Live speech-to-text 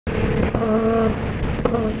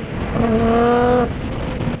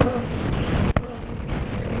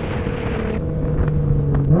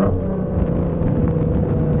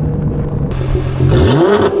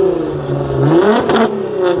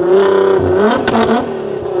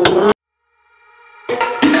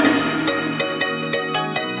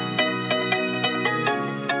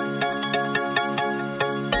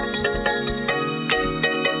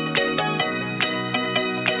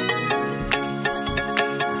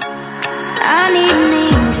I need an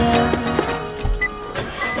angel.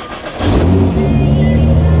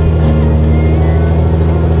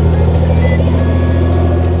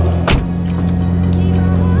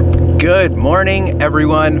 Good morning,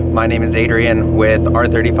 everyone. My name is Adrian with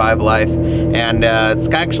R35 Life, and it's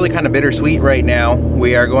actually kind of bittersweet right now.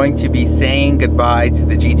 We are going to be saying goodbye to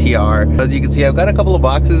the GTR. As you can see, I've got a couple of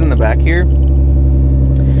boxes in the back here,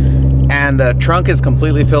 and the trunk is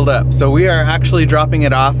completely filled up. So we are actually dropping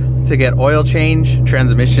it off to get oil change,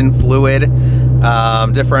 transmission fluid,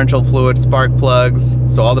 differential fluid, spark plugs,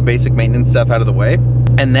 so all the basic maintenance stuff out of the way.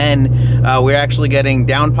 And then we're actually getting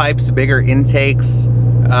downpipes, bigger intakes,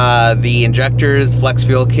 the injectors, flex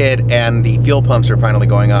fuel kit, and the fuel pumps are finally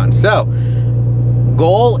going on. So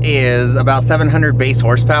goal is about 700 base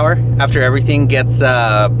horsepower after everything gets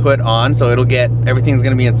put on. So everything's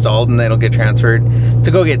gonna be installed and then it'll get transferred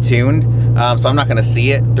to go get tuned. So I'm not gonna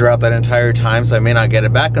see it throughout that entire time, so I may not get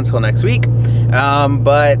it back until next week.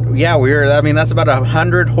 But yeah, that's about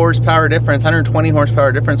 100 horsepower difference, 120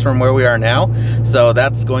 horsepower difference from where we are now. So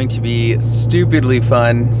that's going to be stupidly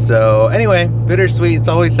fun. So anyway, bittersweet. It's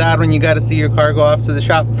always sad when you got to see your car go off to the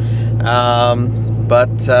shop.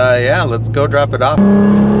 Yeah, let's go drop it off.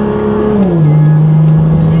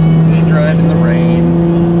 Just drive in the rain.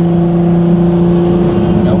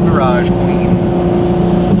 No garage, queens.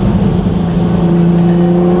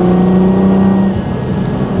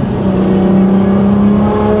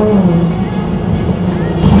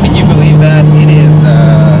 Can you believe that? It is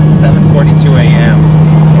 7:42 a.m.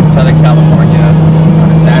 in Southern California on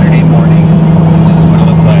a Saturday morning. This is what it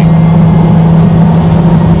looks like.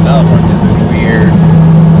 California's been weird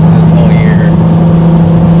this whole year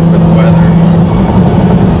for the weather.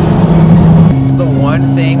 This is the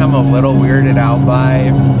one thing I'm a little weirded out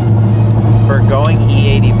by for going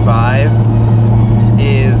E85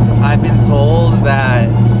 is I've been told that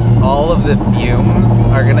all of the fumes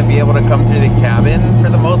are going to be able to come through the cabin for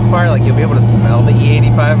the most part. Like, you'll be able to smell the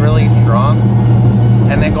E85 really strong.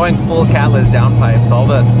 And then going full catless downpipes, all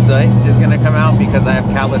the soot is going to come out because I have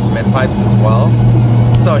catless mid pipes as well.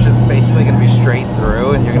 So it's just basically going to be straight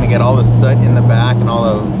through, and you're going to get all the soot in the back and all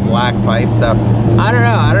the black pipes. So I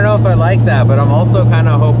don't know if I like that, but I'm also kind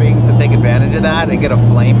of hoping to take advantage of that and get a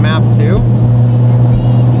flame map too.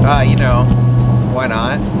 You know, why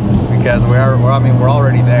not? Because we're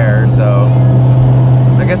already there, so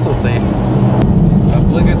I guess we'll see.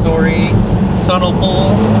 Obligatory tunnel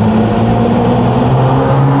pull.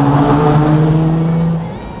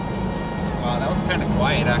 Wow, that was kind of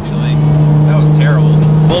quiet actually. That was terrible.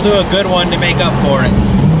 We'll do a good one to make up for it.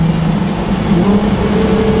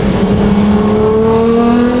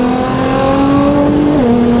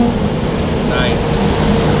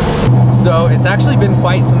 So it's actually been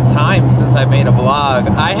quite some time since I made a vlog.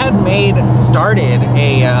 I had started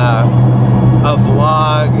a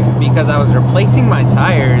vlog because I was replacing my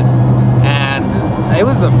tires, and it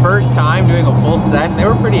was the first time doing a full set, and they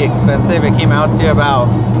were pretty expensive. It came out to about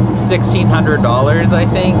 $1,600, I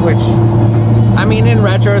think, which, I mean, in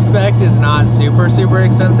retrospect is not super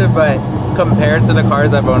expensive, but compared to the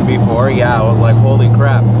cars I've owned before, yeah, I was like, holy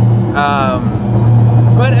crap.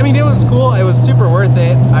 But I mean, it was cool. It was super worth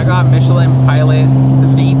it. I got Michelin Pilot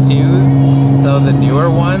V2s, so the newer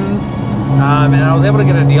ones, and I was able to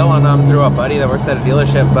get a deal on them through a buddy that works at a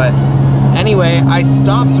dealership. But anyway, I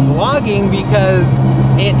stopped vlogging because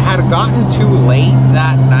it had gotten too late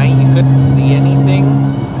that night. You couldn't see anything,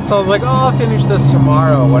 so I was like, oh, I'll finish this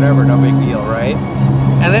tomorrow, whatever, no big deal, right?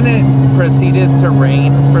 And then it proceeded to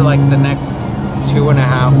rain for like the next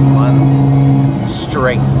 2.5 months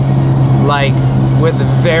straight, like with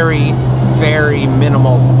very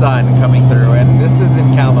minimal sun coming through, and this is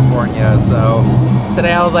in California. So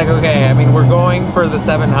today I was like, okay, I mean, we're going for the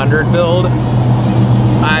 700 build.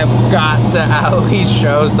 I've got to at least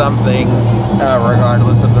show something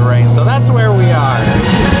regardless of the rain. So that's where we are.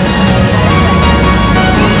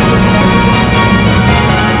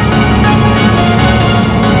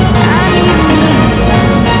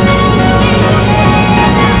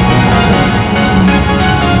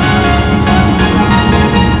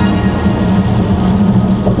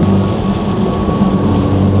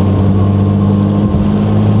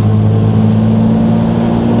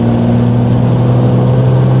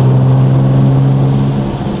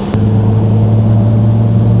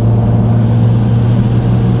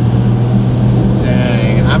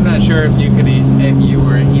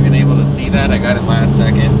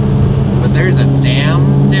 a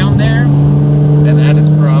dam down there, and that is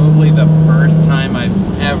probably the first time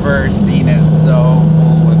I've ever seen it so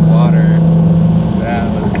full with water.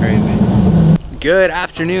 That was crazy. Good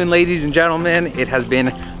afternoon, ladies and gentlemen. It has been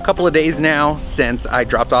a couple of days now since I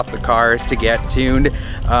dropped off the car to get tuned.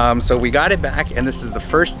 So we got it back, and this is the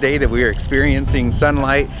first day that we are experiencing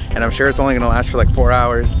sunlight, and I'm sure it's only gonna last for like 4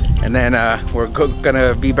 hours, and then we're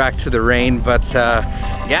gonna be back to the rain. But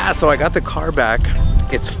yeah, so I got the car back.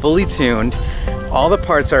 It's fully tuned. All the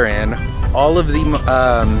parts are in. All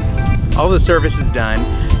the service is done.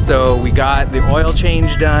 So we got the oil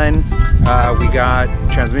change done. We got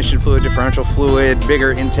transmission fluid, differential fluid,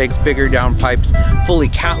 bigger intakes, bigger downpipes, fully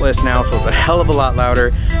catless now, so it's a hell of a lot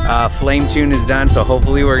louder. Flame tune is done, so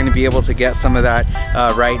hopefully we're gonna be able to get some of that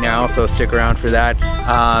right now, so stick around for that.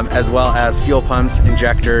 As well as fuel pumps,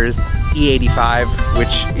 injectors, E85,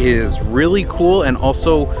 which is really cool and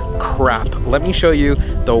also crap. Let me show you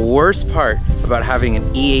the worst part about having an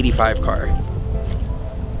E85 car.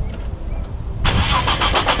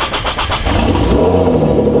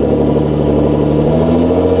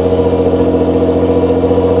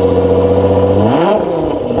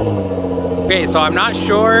 Okay, so I'm not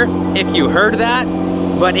sure if you heard that,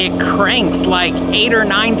 but it cranks like 8 or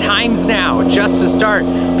 9 times now just to start,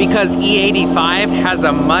 because E85 has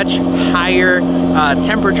a much higher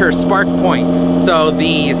temperature spark point. So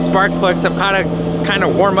the spark plugs have kind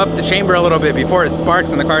of warm up the chamber a little bit before it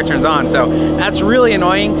sparks and the car turns on. So that's really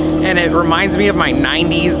annoying, and it reminds me of my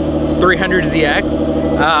 90s 300ZX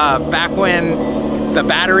back when the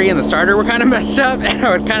battery and the starter were kind of messed up, and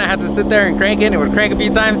I would kind of have to sit there and crank it, and it would crank a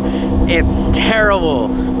few times. It's terrible,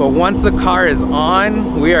 but once the car is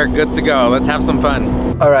on, we are good to go. Let's have some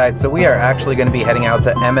fun. All right, so we are actually going to be heading out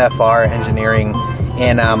to MFR Engineering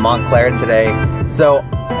in Montclair today. So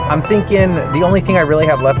I'm thinking the only thing I really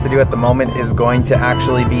have left to do at the moment is going to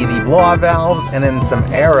actually be the blow-off valves and then some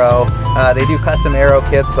aero. They do custom aero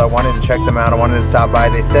kits, so I wanted to check them out. I wanted to stop by.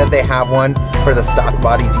 They said they have one for the stock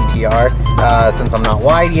body GTR since I'm not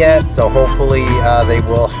wide yet, so hopefully they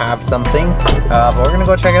will have something. But we're gonna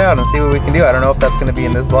go check it out and see what we can do. I don't know if that's gonna be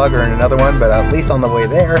in this vlog or in another one, but at least on the way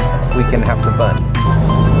there, we can have some fun.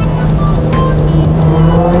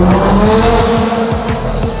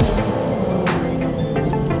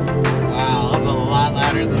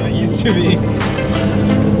 To be.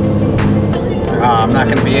 I'm not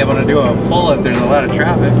going to be able to do a pull if there's a lot of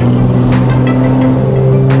traffic.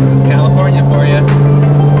 It's California for you.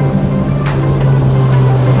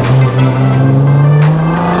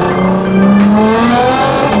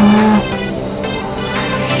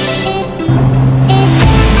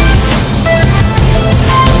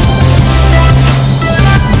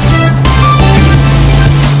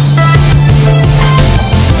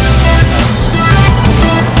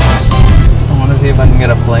 See if I can get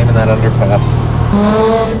a flame in that underpass.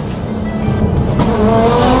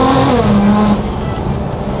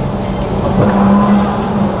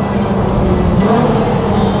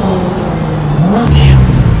 Damn.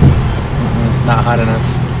 Not hot enough.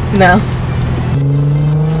 No.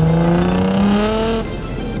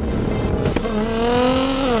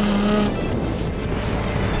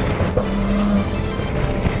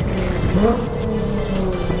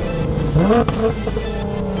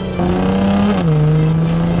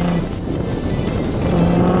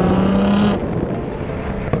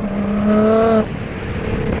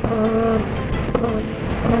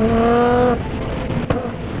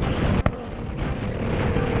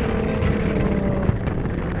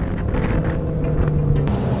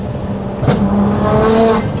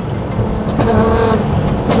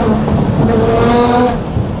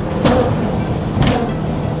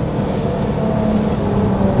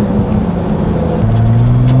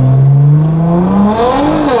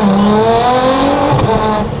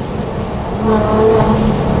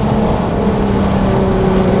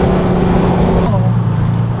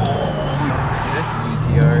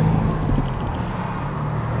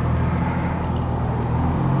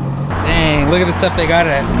 Look at the stuff they got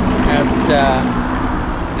at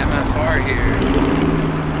MFR here.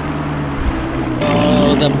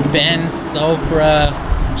 Oh, the Benz Sopra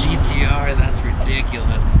GTR, that's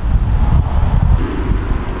ridiculous.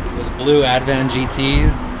 With blue Advan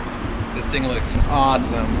GTs. This thing looks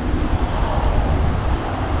awesome.